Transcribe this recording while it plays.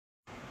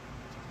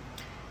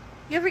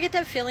You ever get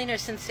that feeling or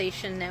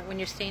sensation that when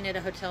you're staying at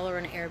a hotel or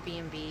an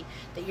Airbnb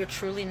that you're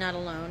truly not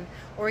alone,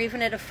 or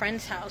even at a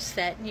friend's house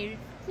that you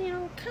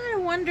kind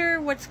of wonder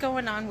what's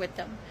going on with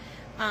them?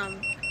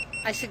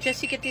 I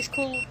suggest you get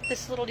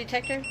this little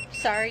detector.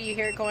 Sorry, you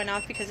hear it going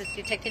off because it's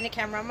detecting the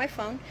camera on my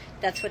phone.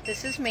 That's what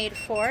this is made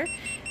for.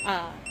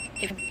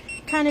 If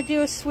you kind of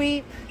do a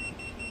sweep,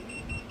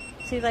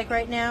 see, like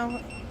right now,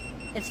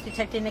 it's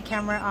detecting the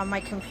camera on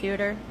my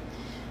computer.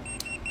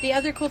 The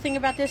other cool thing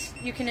about this,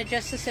 you can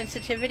adjust the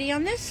sensitivity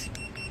on this.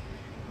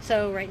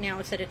 So right now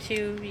it's at a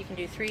 2, you can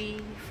do 3,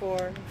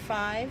 4,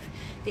 5.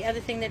 The other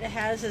thing that it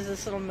has is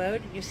this little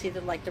mode. You see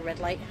the red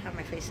light, how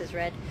my face is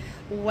red.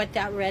 What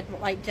that red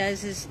light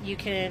does is you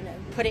can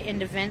put it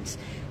into vents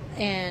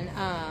and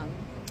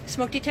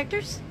smoke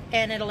detectors,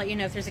 and it'll let you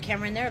know if there's a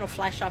camera in there. It'll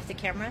flash off the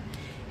camera.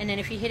 And then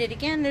if you hit it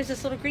again, there's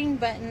this little green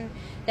button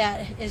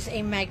that is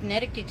a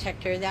magnetic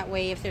detector. That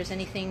way, if there's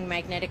anything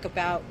magnetic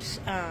about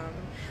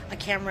a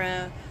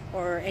camera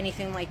or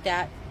anything like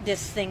that,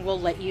 this thing will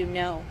let you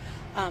know.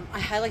 I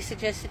highly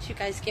suggest that you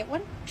guys get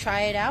one.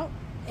 Try it out.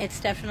 It's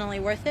definitely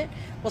worth it.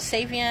 We'll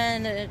save you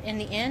in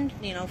the end,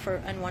 for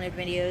unwanted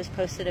videos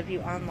posted of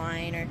you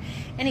online or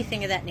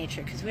anything of that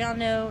nature. Because we all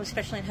know,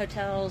 especially in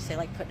hotels, they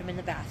like putting them in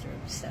the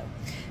bathroom. So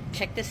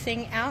check this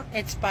thing out.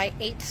 It's by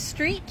 8th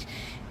Street.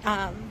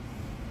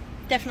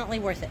 Definitely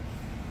worth it.